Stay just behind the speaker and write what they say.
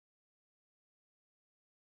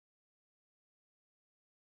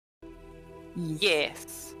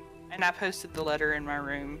Yes. And I posted the letter in my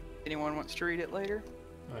room. If anyone wants to read it later?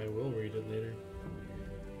 I will read it later.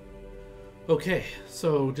 Okay,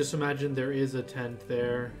 so just imagine there is a tent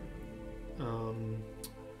there.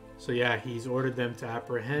 So yeah, he's ordered them to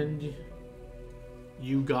apprehend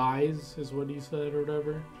you guys, is what he said, or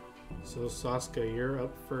whatever. So Sasuke, you're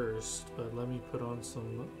up first, but let me put on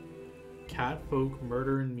some catfolk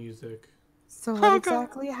murder and music. So what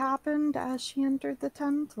exactly happened as she entered the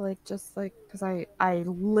tent? Because I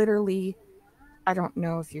literally, I don't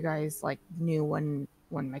know if you guys knew when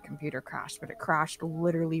my computer crashed, but it crashed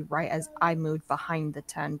literally right as I moved behind the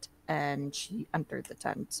tent and she entered the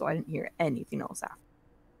tent, so I didn't hear anything else after.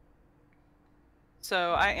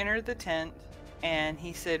 So I entered the tent, and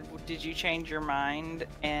he said, well, did you change your mind?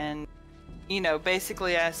 And,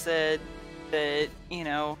 basically I said that,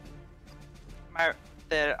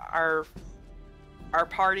 that our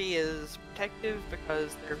party is protective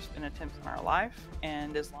because there's been attempts in our life,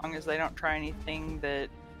 and as long as they don't try anything that,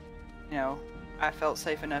 I felt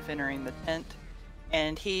safe enough entering the tent.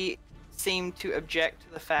 And he seemed to object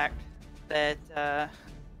to the fact that that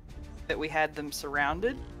we had them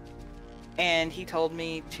surrounded, and he told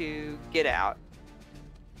me to get out.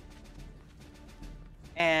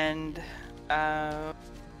 And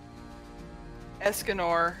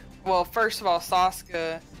Escanor, well, first of all,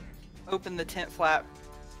 Sasuke opened the tent flap.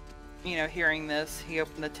 Hearing this, he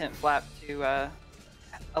opened the tent flap to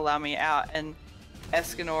allow me out, and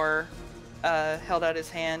Escanor held out his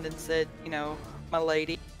hand and said, my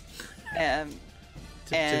lady. And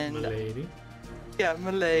my lady. Yeah,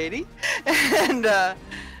 my lady. And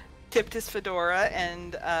tipped his fedora,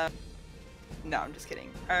 and no, I'm just kidding.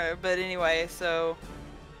 But anyway, so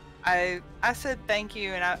I said thank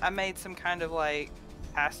you, and I made some kind of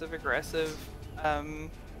passive aggressive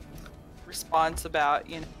response about,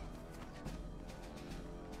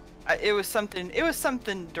 it was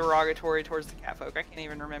something derogatory towards the catfolk. I can't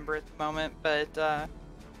even remember at the moment, but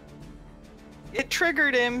it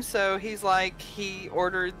triggered him, so he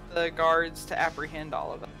ordered the guards to apprehend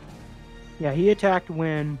all of them. Yeah, he attacked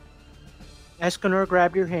when Escanor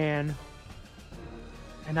grabbed your hand,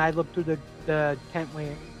 and I looked through the tent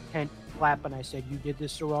flap, and I said, you did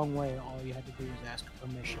this the wrong way. All you had to do was ask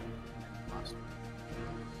permission, and then you lost it.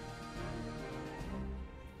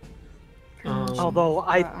 Although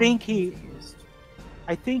I think he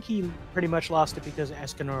pretty much lost it because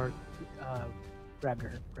Escanor grabbed her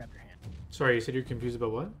hand. Sorry, you said you're confused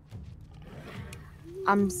about what?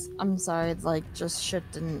 I'm sorry, just shit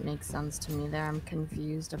didn't make sense to me there. I'm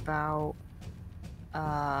confused about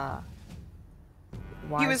why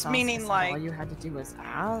he was meaning all you had to do was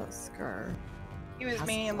ask, or he was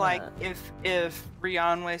meaning if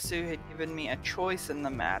Rionwesu had given me a choice in the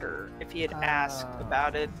matter, if he had asked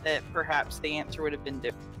about it, that perhaps the answer would have been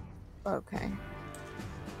different. Okay.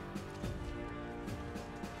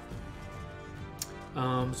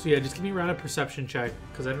 So yeah, just give me a round of perception check,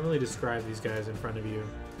 because I didn't really describe these guys in front of you.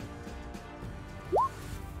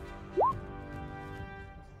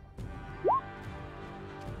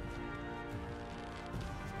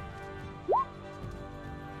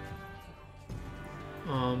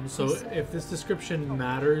 So if this description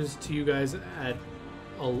matters to you guys at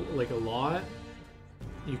a lot,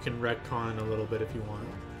 you can retcon a little bit if you want.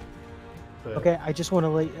 But... Okay, I just want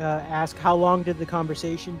to ask, how long did the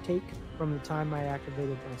conversation take from the time I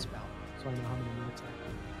activated my spell, so I know how many minutes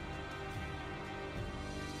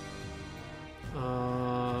I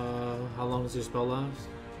have? How long does your spell last?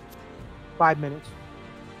 5 minutes.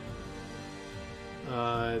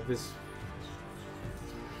 This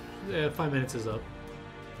 5 minutes is up.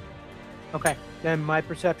 Okay, then my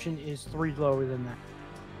perception is 3 lower than that.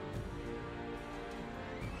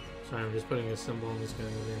 Sorry, I'm just putting a symbol on this guy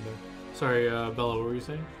over here. Sorry, Bella, what were you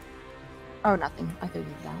saying? Oh, nothing. I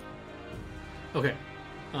figured it out. Okay.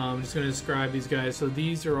 I'm just going to describe these guys. So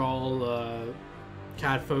these are all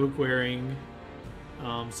catfolk wearing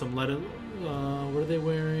some what are they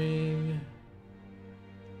wearing?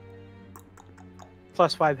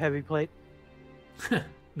 +5 heavy plate.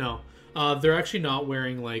 No. They're actually not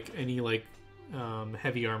wearing any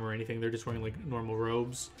heavy armor or anything. They're just wearing normal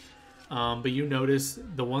robes. But you notice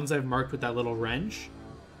the ones I've marked with that little wrench,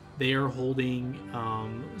 they are holding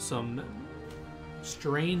some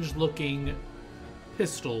strange looking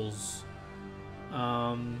pistols.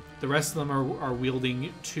 The rest of them are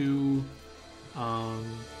wielding two I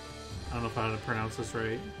don't know if I'm gonna pronounce this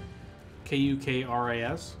right.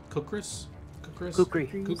 Kukras?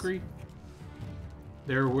 Kukri.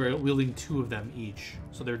 They're wielding 2 of them each.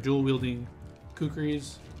 So they're dual wielding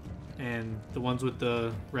kukris, and the ones with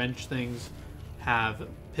the wrench things have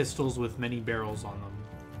pistols with many barrels on them.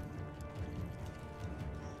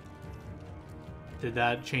 Did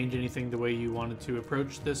that change anything the way you wanted to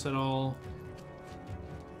approach this at all?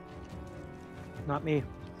 Not me.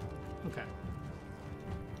 Okay.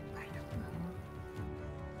 I don't know.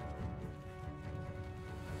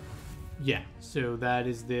 Yeah, so that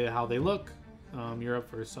is how they look. You're up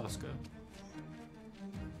for Saska.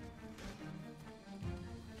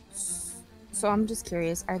 So I'm just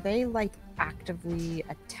curious, are they like actively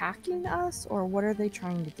attacking us, or what are they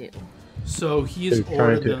trying to do? So he is They're trying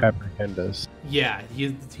ordered to them. apprehend us. Yeah,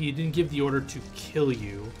 he didn't give the order to kill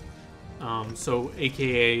you. So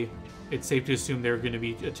AKA, it's safe to assume they're going to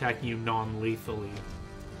be attacking you non-lethally.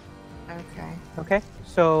 Okay. Okay.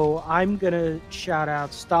 So I'm gonna shout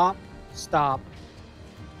out, stop, stop.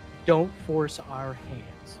 Don't force our hands.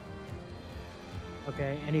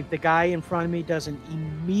 Okay, and if the guy in front of me doesn't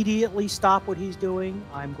immediately stop what he's doing,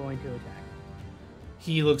 I'm going to attack.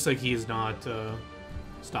 He looks like he is not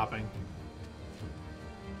stopping.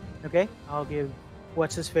 Okay, I'll give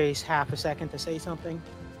what's his face half a second to say something.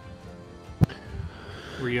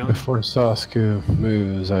 Rion? Before Sasuke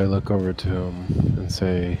moves, I look over to him and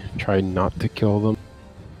say, try not to kill them.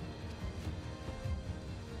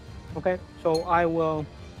 Okay, so I will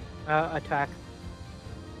attack.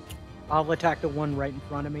 I'll attack the one right in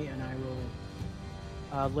front of me, and I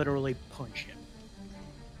will literally punch him.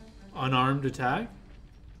 Unarmed attack?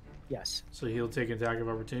 Yes. So he'll take an attack of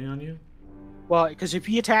opportunity on you? Well, because if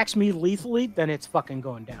he attacks me lethally, then it's fucking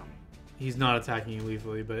going down. He's not attacking you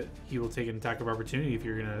lethally, but he will take an attack of opportunity if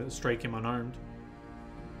you're going to strike him unarmed.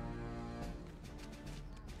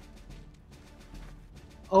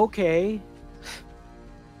 Okay.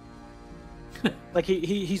 Like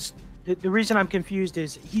he's the reason I'm confused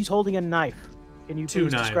is he's holding a knife. Can you Two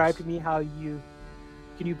please knives. describe to me how you?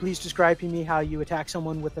 Can you please describe to me how you attack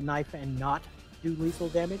someone with a knife and not do lethal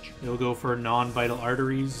damage? He'll go for non-vital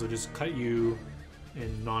arteries, so just cut you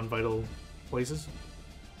in non-vital places.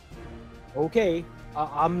 Okay,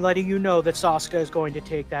 I'm letting you know that Sasuke is going to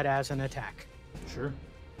take that as an attack. Sure.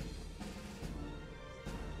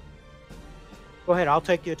 Go ahead, I'll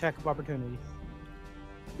take the attack of opportunity.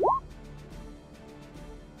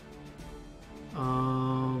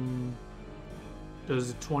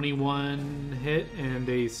 Does a 21 hit and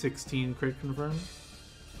a 16 crit confirm?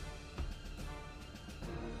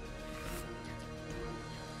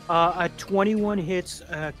 A 21 hits,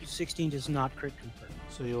 16 does not crit confirm.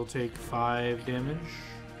 So you'll take 5 damage.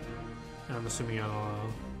 And I'm assuming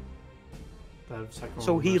that second one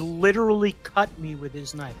So will he miss. literally cut me with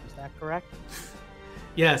his knife, is that correct?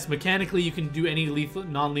 Yes, mechanically you can do any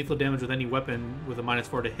non-lethal damage with any weapon with a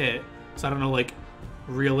 -4 to hit. So I don't know, like,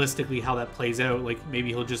 realistically how that plays out. Like, maybe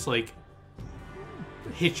he'll just, like,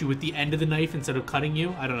 hit you with the end of the knife instead of cutting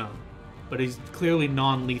you. I don't know. But he's clearly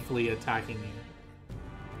non-lethally attacking you.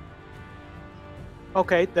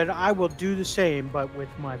 Okay, then I will do the same, but with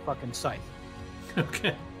my fucking scythe.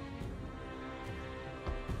 Okay.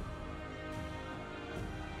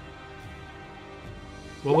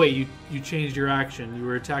 Well, wait, you changed your action. You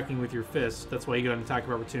were attacking with your fist. That's why you got an attack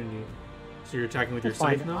of opportunity. So you're attacking with your That's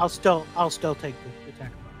fine. scythe now? I'll still take the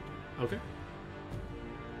attack. Okay.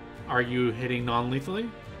 Are you hitting non-lethally?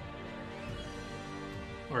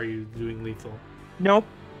 Or are you doing lethal? Nope,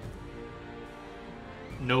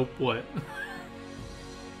 Nope, what?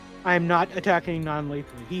 I am not attacking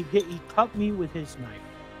non-lethally. He cut me with his knife.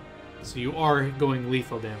 So you are going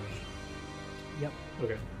lethal damage. Yep.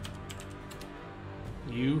 Okay.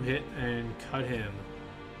 You hit and cut him.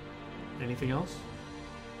 Anything else?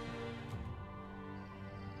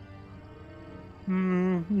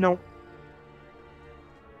 No.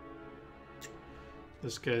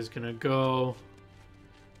 This guy's gonna go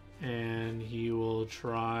and he will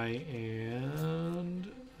try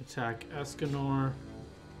and attack Escanor.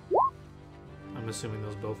 I'm assuming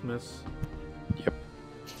those both miss.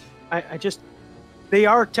 I just... They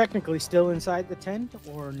are technically still inside the tent,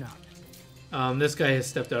 or not? This guy has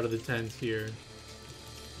stepped out of the tent here.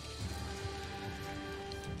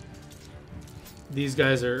 These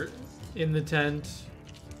guys are in the tent,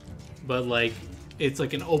 but like it's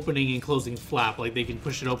like an opening and closing flap. Like they can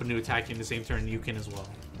push it open to attack you in the same turn. You can as well.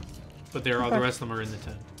 But the rest of them are in the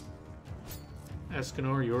tent.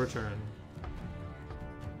 Escanor, your turn.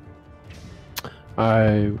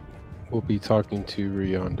 I will be talking to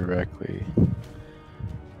Rion directly.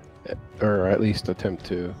 Or at least attempt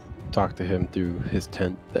to talk to him through his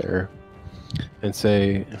tent there. And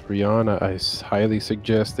say, Rion, I highly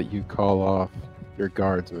suggest that you call off your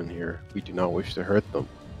guardsmen here. We do not wish to hurt them.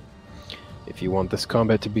 If you want this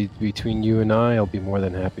combat to be between you and I'll be more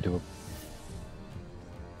than happy to.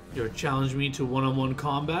 You're challenging me to one-on-one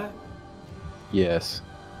combat? Yes.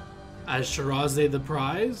 As Shiraze the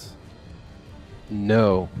prize?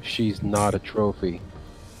 No, she's not a trophy.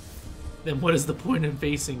 Then what is the point in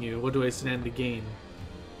facing you? What do I stand to gain?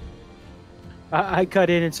 I cut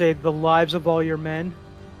in and say, the lives of all your men.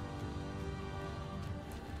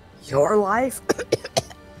 Your life?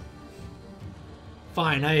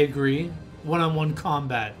 Fine, I agree. One-on-one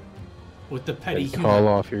combat with the petty And human. call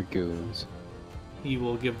off your goons. He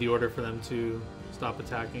will give the order for them to stop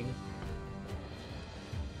attacking.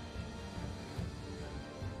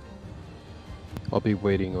 I'll be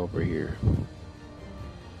waiting over here.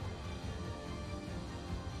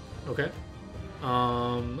 Okay.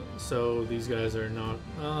 So these guys are not.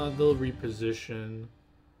 They'll reposition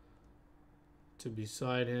to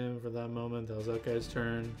beside him for that moment. That was that guy's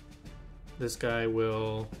turn. This guy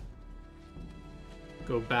will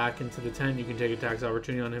go back into the tent. You can take a tax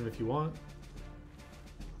opportunity on him if you want.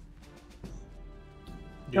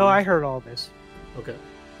 No, I heard all this. Okay.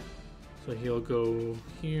 So he'll go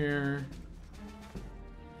here.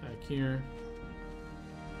 Back here.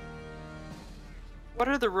 What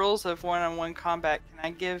are the rules of one-on-one combat? Can I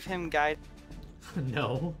give him guidance?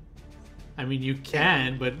 No. I mean, you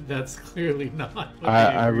can, but that's clearly not what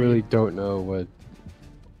I they really agreed. don't know what.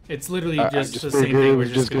 It's literally I just just the same figured thing. it We're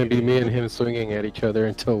was just gonna going to be me and him swinging at each other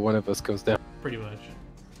until one of us goes down. Pretty much.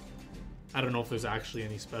 I don't know if there's actually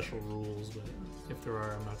any special rules, but if there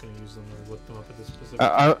are, I'm not going to use them or look them up at this specific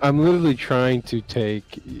I'm literally trying to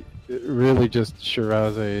take really just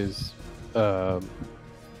Shiraze's.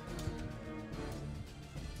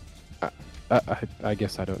 I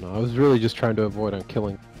guess I don't know. I was really just trying to avoid on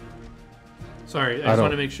killing. Sorry, I just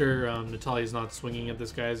want to make sure Natalia's not swinging at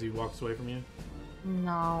this guy as he walks away from you.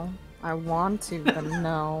 No. I want to, but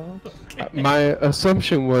no. Okay. My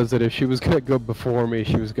assumption was that if she was gonna go before me,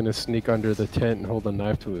 she was gonna sneak under the tent and hold a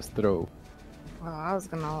knife to his throat. Well, I was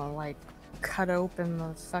gonna, like, cut open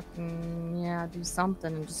the fucking, yeah, do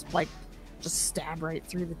something and just, like, just stab right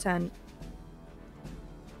through the tent.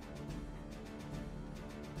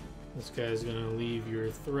 This guy's going to leave your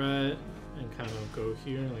threat and kind of go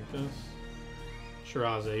here like this.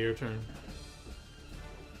 Shiraze, your turn.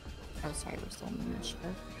 Oh, sorry, we're still in the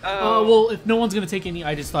initiative. Well, if no one's going to take any,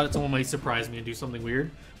 I just thought someone might surprise me and do something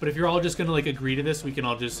weird. But if you're all just going to, like, agree to this, we can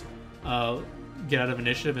all just get out of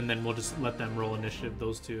initiative, and then we'll just let them roll initiative,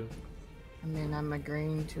 those two. I mean, I'm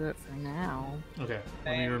agreeing to it for now. Okay,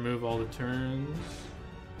 let me remove all the turns.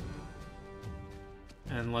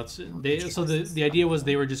 And let's... So the idea was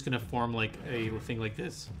they were just going to form, like, a thing like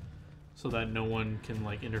this. So that no one can,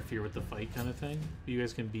 like, interfere with the fight kind of thing. You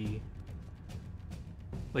guys can be...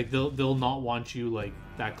 Like, they'll not want you, like,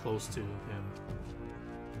 that close to him.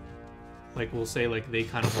 Like, we'll say, like, they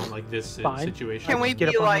kind of want, like, this situation. Can we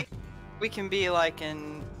Get be up on like... We can be like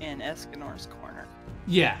in Escanor's corner.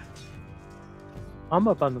 Yeah. I'm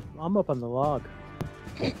up on the log.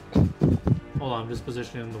 Hold on, I'm just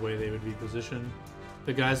positioning them the way they would be positioned.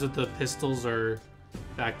 The guys with the pistols are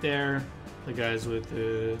back there. The guys with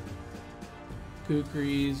the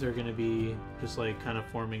kukris are going to be just, like, kind of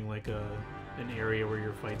forming, like, an area where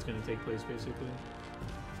your fight's going to take place, basically.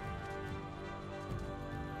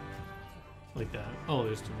 Like that. Oh,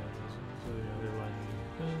 there's two more of those. So, yeah, they're lining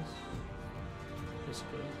like this. This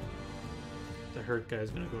good. The hurt guy's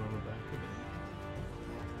going to go on the back of it.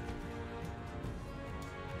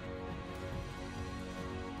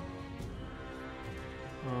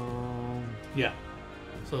 Yeah.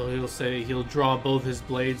 So he'll draw both his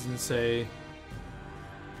blades and say,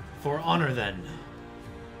 "For honor, then,"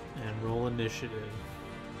 and roll initiative.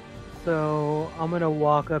 So I'm gonna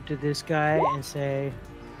walk up to this guy and say,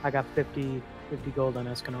 I got 50 gold on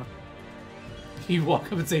Escanor. You walk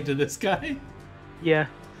up and say to this guy. Yeah.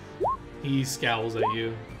 He scowls at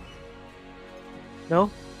you.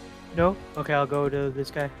 No? No? Okay, I'll go to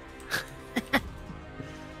this guy.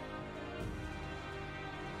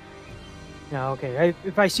 No, okay.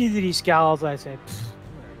 If I see that he scowls, I say,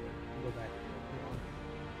 whatever. Go back.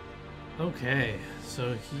 Okay,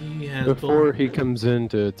 so he has. Before he comes in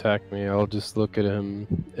to attack me, I'll just look at him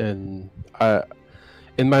and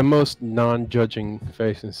in my most non-judging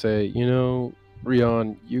face and say, you know,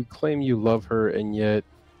 Rion, you claim you love her, and yet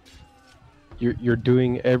you're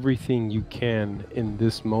doing everything you can in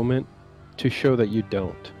this moment to show that you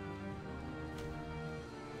don't.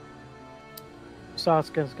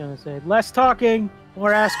 Sasuke's gonna say, less talking,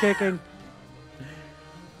 more ass kicking.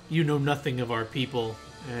 You know nothing of our people,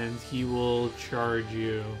 and he will charge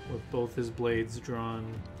you with both his blades drawn.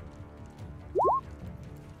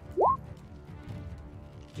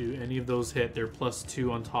 Do any of those hit? They're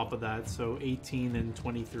 +2 on top of that, so 18 and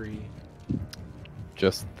 23.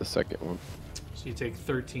 Just the second one. So you take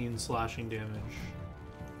 13 slashing damage.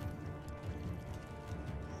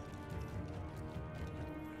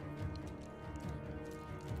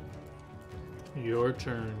 Your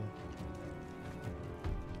turn.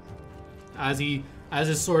 As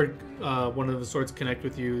his sword, one of the swords connect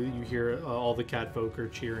with you, you hear all the cat folk are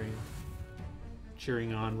cheering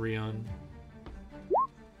on Rion.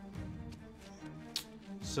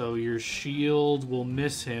 So your shield will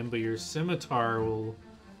miss him, but your scimitar will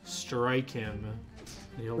strike him.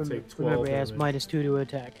 And he'll take 12 Remember, he has damage. -2 to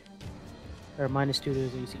attack. Or -2 to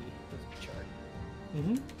his AC. That's chart.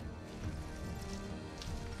 Mm-hmm.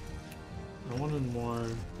 I wanted more.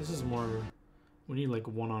 This is more. We need like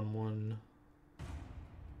one-on-one.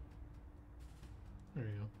 There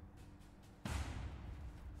you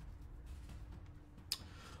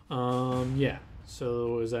go. Yeah.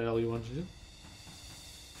 So is that all you want to do?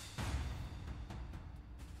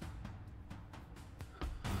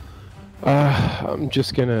 I'm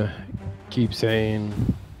just gonna keep saying,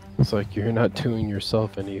 it's like you're not doing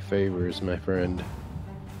yourself any favors, my friend.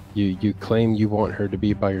 You claim you want her to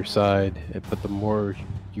be by your side, but the more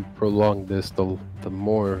you prolong this, the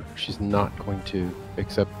more she's not going to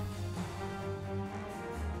accept.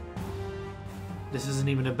 This isn't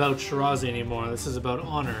even about Shirazi anymore. This is about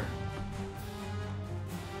honor.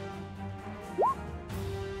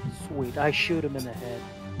 Sweet, I shoot him in the head.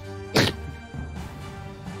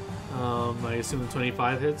 I assume the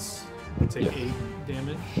 25 hits. I'll take Yes. 8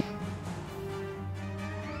 damage.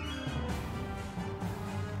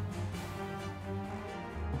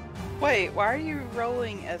 Wait, why are you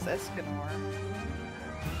rolling as Escanor?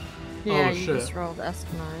 Yeah, Oh, you shit. just rolled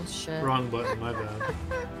Eskimos shit. Wrong button, my bad.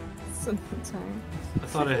 Sometimes. I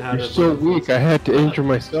thought I had You're it. so weak, I had to injure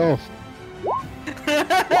myself.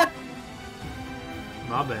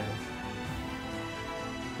 My bad.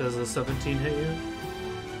 Does a 17 hit you?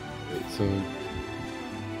 Wait, so...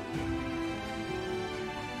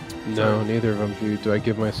 No, neither of them do. Do I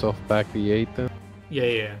give myself back the 8 then?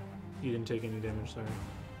 Yeah. You didn't take any damage, sorry.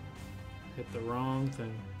 Hit the wrong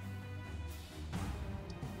thing.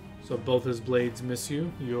 So both his blades miss you.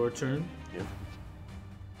 Your turn. Yep.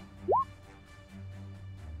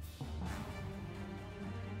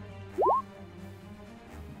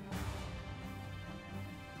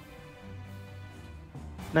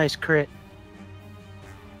 Nice crit.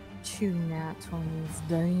 2 nat 20s,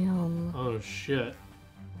 damn. Oh shit.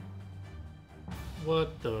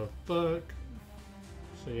 What the fuck?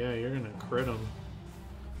 So yeah, you're gonna crit him.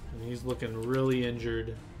 And he's looking really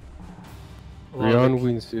injured. A lot of Rion the-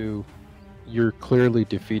 Winzu, you're clearly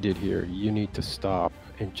defeated here. You need to stop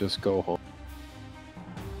and just go home.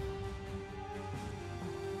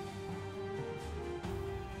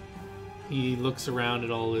 He looks around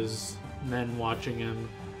at all his men watching him.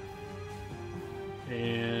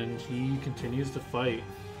 And he continues to fight.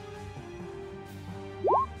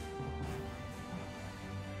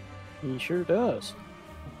 He sure does.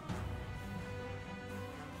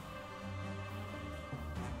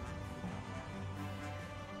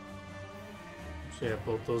 So yeah,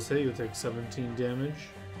 both those hit. You take 17 damage.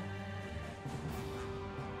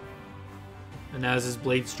 And as his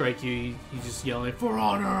blades strike you, he's just yelling, "For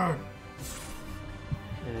honor!"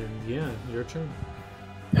 And yeah, your turn.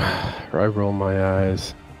 I roll my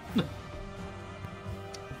eyes.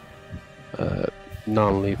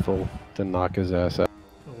 Non-lethal to knock his ass out.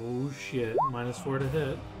 Oh shit, -4 to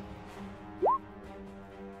hit.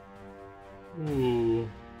 Ooh.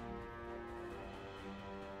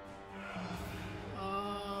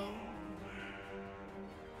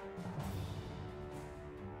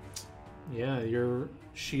 Yeah, your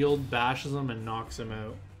shield bashes him and knocks him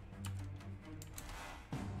out.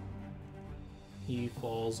 He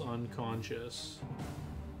falls unconscious.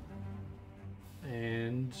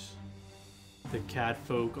 And the cat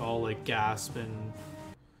folk all like gasp and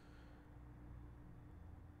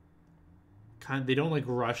they don't like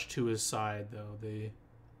rush to his side though. They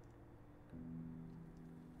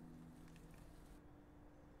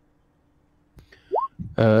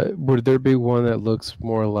would there be one that looks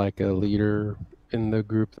more like a leader in the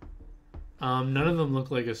group? none of them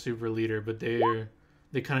look like a super leader, but they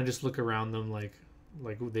kind of just look around them like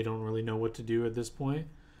they don't really know what to do at this point.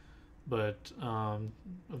 But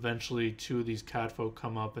eventually 2 of these catfolk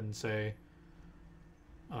come up and say,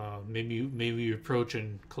 maybe you approach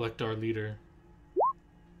and collect our leader.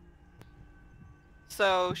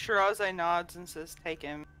 So Shirazai nods and says, "Take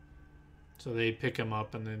him." So they pick him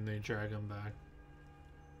up and then they drag him back.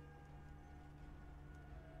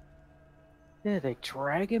 Yeah, they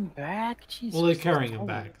drag him back? Jesus, Well, they're that's carrying him cold.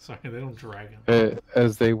 back. Sorry, they don't drag him.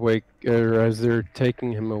 As they wake, or as they're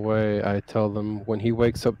taking him away, I tell them, when he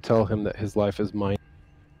wakes up, tell him that his life is mine.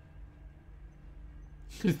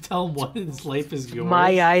 Tell him what his life is yours.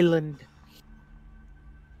 My island.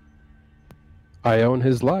 I own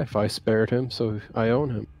his life. I spared him, so I own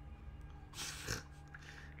him.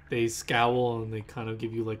 They scowl and they kind of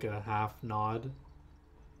give you like a half nod.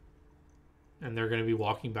 And they're going to be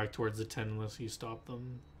walking back towards the tent unless you stop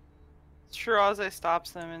them. Shiraze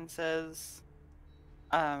stops them and says,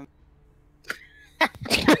 That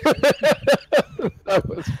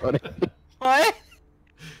was funny. what?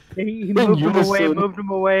 He In moved him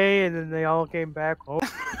away, and then they all came back home.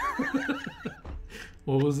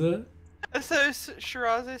 What was that? So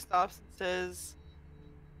Shiraze stops and says,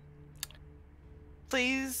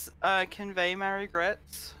 please convey my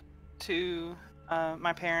regrets to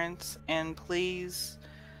my parents, and please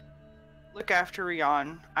look after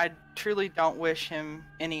Rion. I truly don't wish him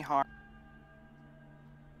any harm.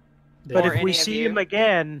 But Or if we any of see you. him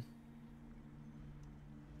again,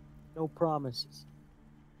 no promises.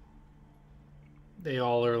 They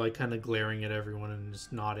all are like kind of glaring at everyone and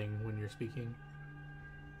just nodding when you're speaking.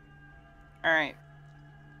 All right.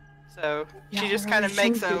 So she Yeah, just I kind of really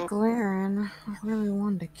makes shouldn't be a. glaring. I really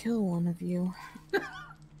wanted to kill one of you.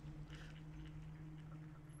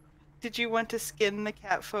 Did you want to skin the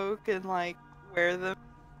cat folk and like wear them?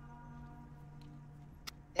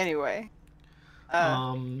 Anyway.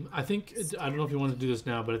 I think I don't know if you want to do this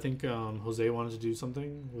now, but I think Jose wanted to do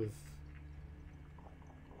something with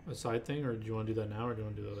a side thing, or do you want to do that now, or do you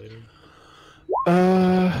want to do that later?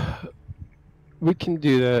 We can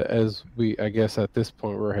do that as we. I guess at this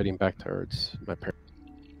point we're heading back towards my parents.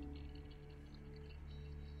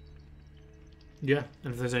 Yeah,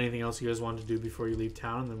 and if there's anything else you guys want to do before you leave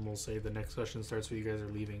town, then we'll say the next session starts when you guys are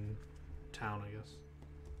leaving town, I guess.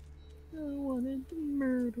 I wanted to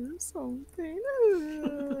murder something.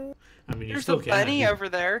 I mean, you There's still a can. bunny over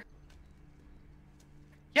there.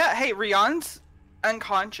 Yeah, hey, Rion's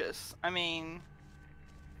unconscious. I mean,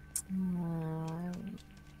 If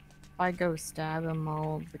I go stab him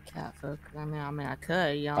all the cat folk, I mean, I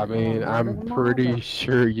could. You I know, mean, murder I'm them all, pretty but-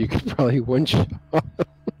 sure you could probably one shot.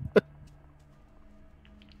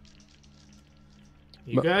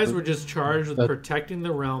 You guys were just charged with That- protecting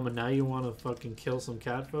the realm, and now you want to fucking kill some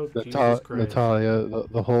catfolk? Jesus Christ. Natalia,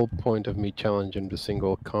 the whole point of me challenging him to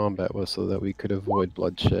single combat was so that we could avoid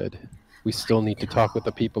bloodshed. We still need to talk with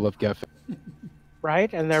the people of Geffen.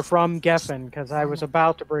 Right? And they're from Geffen, because I was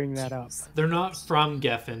about to bring that up. They're not from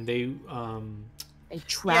Geffen. They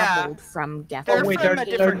traveled from Geffen. They're wait, from they're- a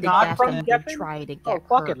they're different not from continent. To Geffen? try to get Oh,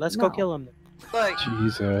 fuck her. it. Let's go No. kill him. Look,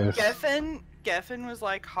 Jesus. Geffen was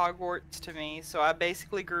like Hogwarts to me, so I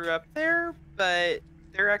basically grew up there, but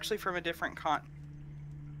they're actually from a different continent.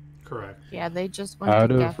 correct. Yeah, they just went Out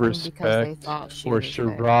to of Geffen because they respect thought she for was there.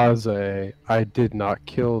 Shiraze, I did not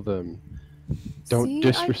kill them. Don't See,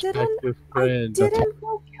 disrespect your I friend. didn't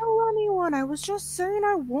go kill anyone. I was just saying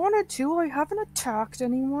I wanted to. I haven't attacked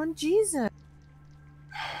anyone. Jesus.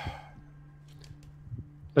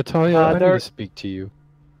 Natalia, I need there- to speak to you.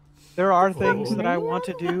 There are Oh, things that I want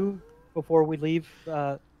to man. do before we leave,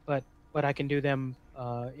 but I can do them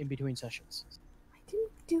in between sessions. I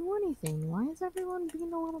didn't do anything. Why is everyone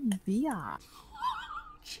being a little biatch?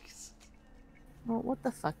 Jeez. Oh, what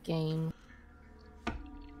the fuck, game?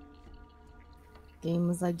 Game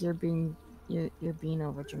was like you're being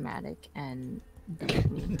over dramatic and beat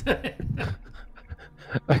me.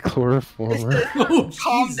 I chloroform her. Oh,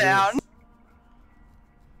 Calm Jesus. down.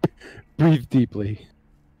 Breathe deeply.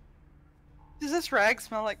 Does this rag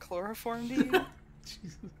smell like chloroform to you?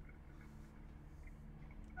 Jesus.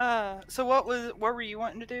 So what were you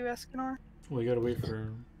wanting to do, Escanor? We gotta wait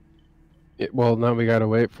for. Well, now we gotta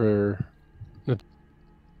wait for.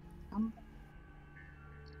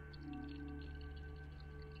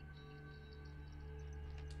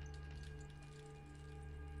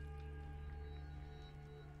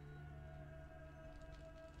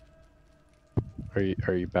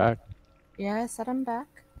 Are you back? Yeah, I said I'm back.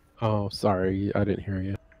 Oh, sorry, I didn't hear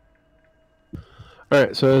you. All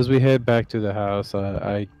right, so as we head back to the house,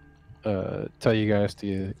 I tell you guys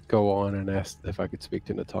to go on and ask if I could speak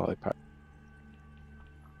to Natalia.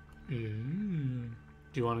 Do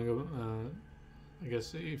you want to go? I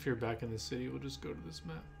guess if you're back in the city, we'll just go to this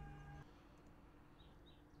map.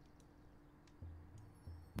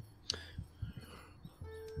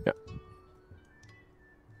 Yeah.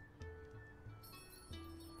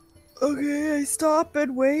 Okay, I stop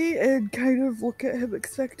and wait and kind of look at him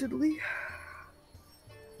expectantly.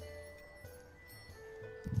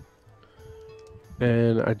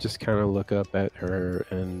 And I just kind of look up at her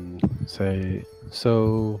and say,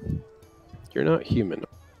 "So, you're not human."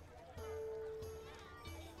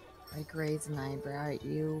 I raise an eyebrow at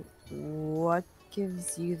you. What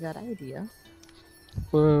gives you that idea?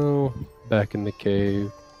 Well, back in the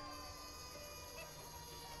cave,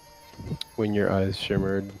 when your eyes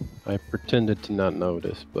shimmered. I pretended to not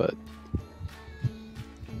notice, but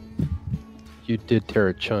you did tear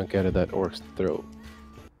a chunk out of that orc's throat.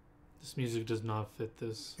 This music does not fit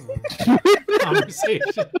this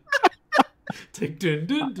conversation. It's like dun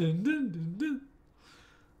dun dun dun dun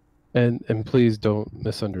dun. And please don't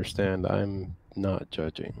misunderstand. I'm not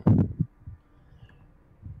judging.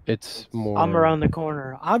 It's more. I'm around the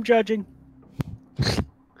corner. I'm judging.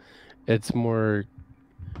 It's more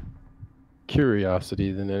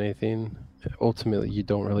curiosity than anything. Ultimately, you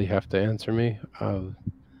don't really have to answer me. I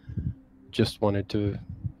just wanted to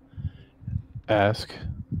ask.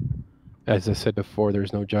 As I said before,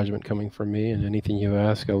 there's no judgment coming from me, and anything you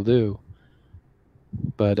ask, I'll do.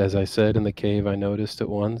 But as I said in the cave, I noticed it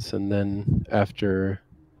once, and then after,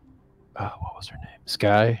 what was her name?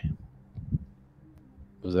 Sky?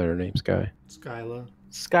 Was that her name, Sky? Skyla.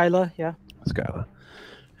 Skyla, yeah. Skyla.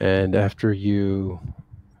 And after you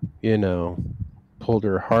pulled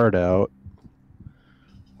her heart out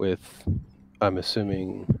with, I'm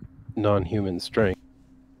assuming, non-human strength.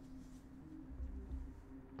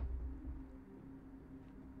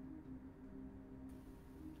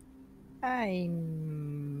 I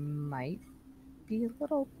might be a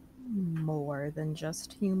little more than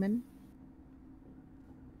just human.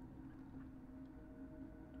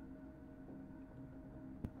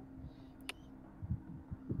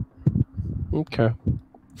 Okay.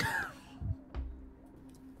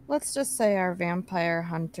 Let's just say our vampire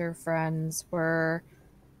hunter friends were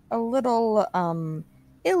a little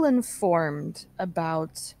ill-informed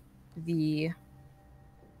about the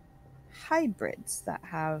hybrids that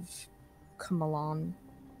have come along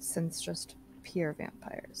since just pure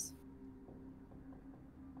vampires.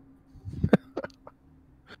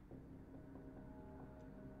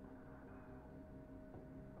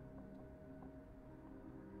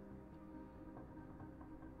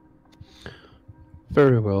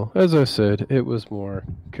 Very well. As I said, it was more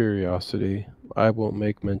curiosity. I won't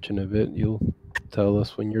make mention of it. You'll tell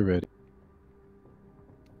us when you're ready.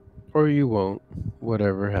 Or you won't.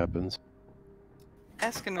 Whatever happens.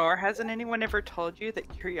 Escanor, hasn't anyone ever told you that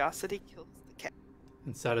curiosity kills the cat?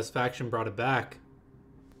 And satisfaction brought it back.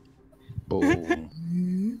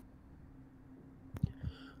 Boom.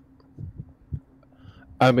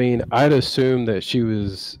 I mean, I'd assume that she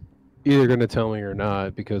was either going to tell me or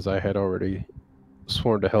not because I had already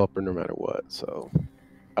sworn to help her no matter what. So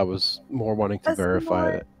I was more wanting to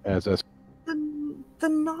verify it as the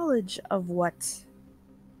knowledge of what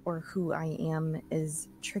or who I am is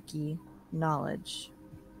tricky knowledge.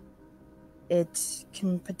 It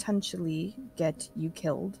can potentially get you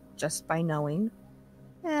killed just by knowing,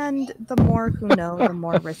 and the more who know, the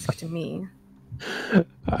more risk to me.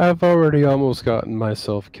 I've already almost gotten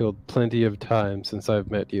myself killed plenty of times since I've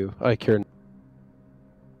met you. I care.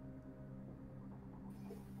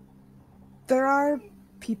 There are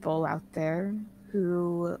people out there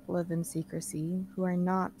who live in secrecy who are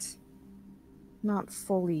not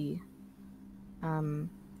fully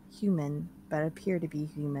human, but appear to be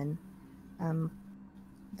human.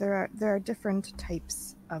 There are different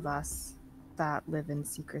types of us that live in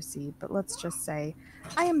secrecy, but let's just say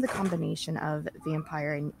I am the combination of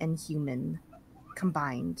vampire and human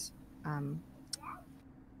combined.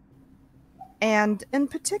 And in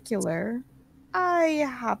particular, I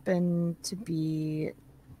happen to be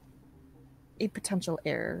a potential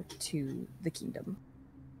heir to the kingdom.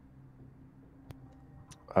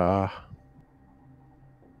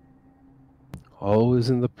 Always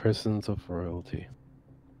in the presence of royalty.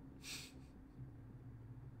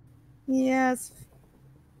 Yes,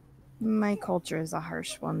 my culture is a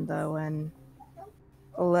harsh one, though, and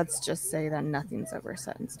let's just say that nothing's ever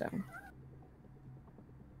set in stone.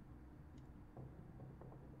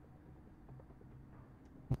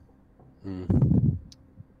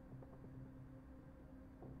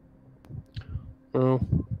 Well,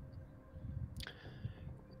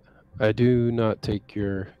 I do not take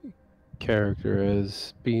your character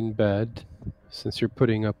as being bad, since you're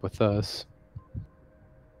putting up with us.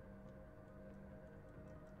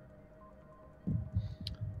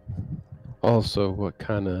 Also, what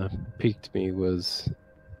kind of piqued me was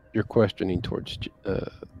your questioning towards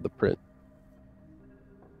the prince.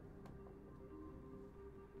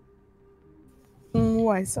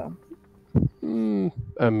 Why so?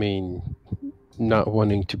 I mean, not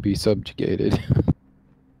wanting to be subjugated.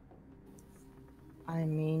 I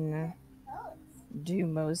mean, do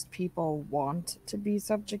most people want to be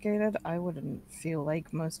subjugated? I wouldn't feel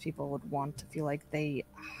like most people would want to feel like they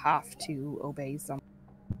have to obey someone.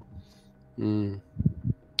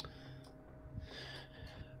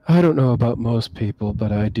 I don't know about most people,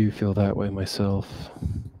 but I do feel that way myself.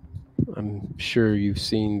 I'm sure you've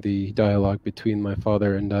seen the dialogue between my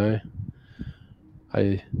father and I.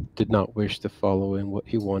 I did not wish to follow in what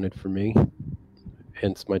he wanted for me,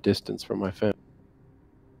 hence my distance from my family.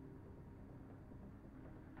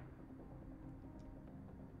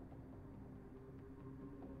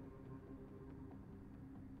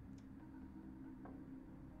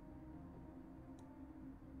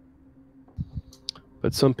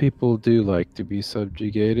 But some people do like to be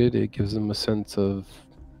subjugated. It gives them a sense of,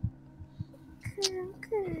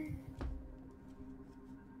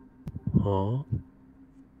 huh?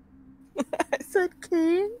 I said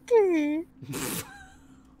kinky.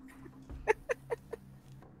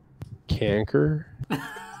 Canker?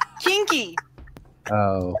 Kinky.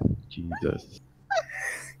 Oh, Jesus.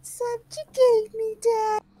 Subjugate me,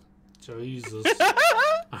 Dad. Jesus.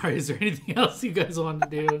 Alright, is there anything else you guys want to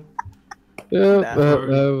do? Yeah,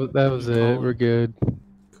 No. that was You it. calling? We're good.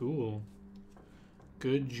 Cool.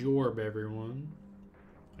 Good job, everyone.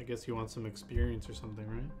 I guess you want some experience or something,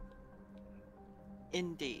 right?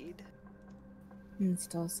 Indeed. I'm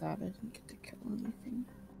still sad I didn't get to kill anything.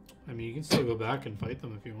 I mean, you can still go back and fight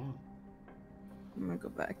them if you want. I'm gonna go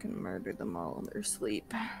back and murder them all in their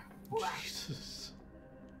sleep. Jesus.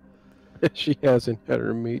 She hasn't had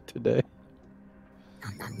her meat today.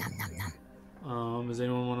 Nom, nom, nom, nom, nom. Does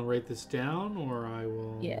anyone want to write this down, or I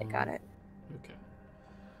will? Yeah, I got it. Okay.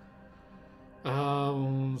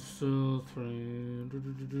 So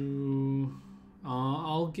three.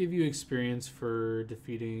 I'll give you experience for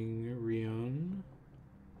defeating Rion.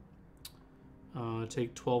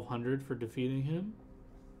 Take 1,200 for defeating him.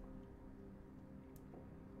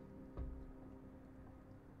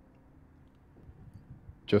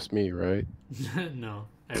 Just me, right? No,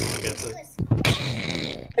 everyone gets it.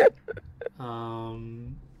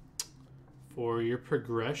 For your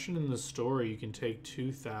progression in the story, you can take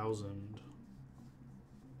 2,000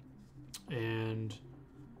 and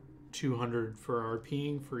 200 for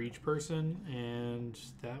RPing for each person, and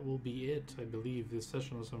that will be it, I believe, this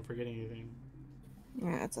session, unless I'm forgetting anything.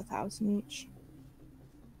 Yeah, it's 1,000 each.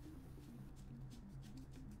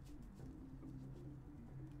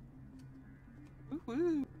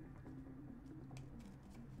 Woo-hoo.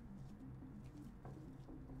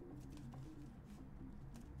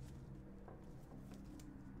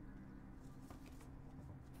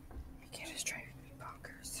 My kid is driving me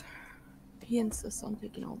bonkers. He insists on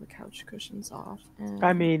taking all the couch cushions off. And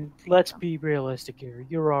I mean, let's be realistic here.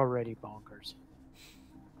 You're already bonkers.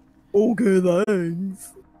 Okay,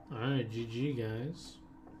 thanks. Alright, GG, guys.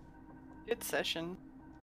 Good session.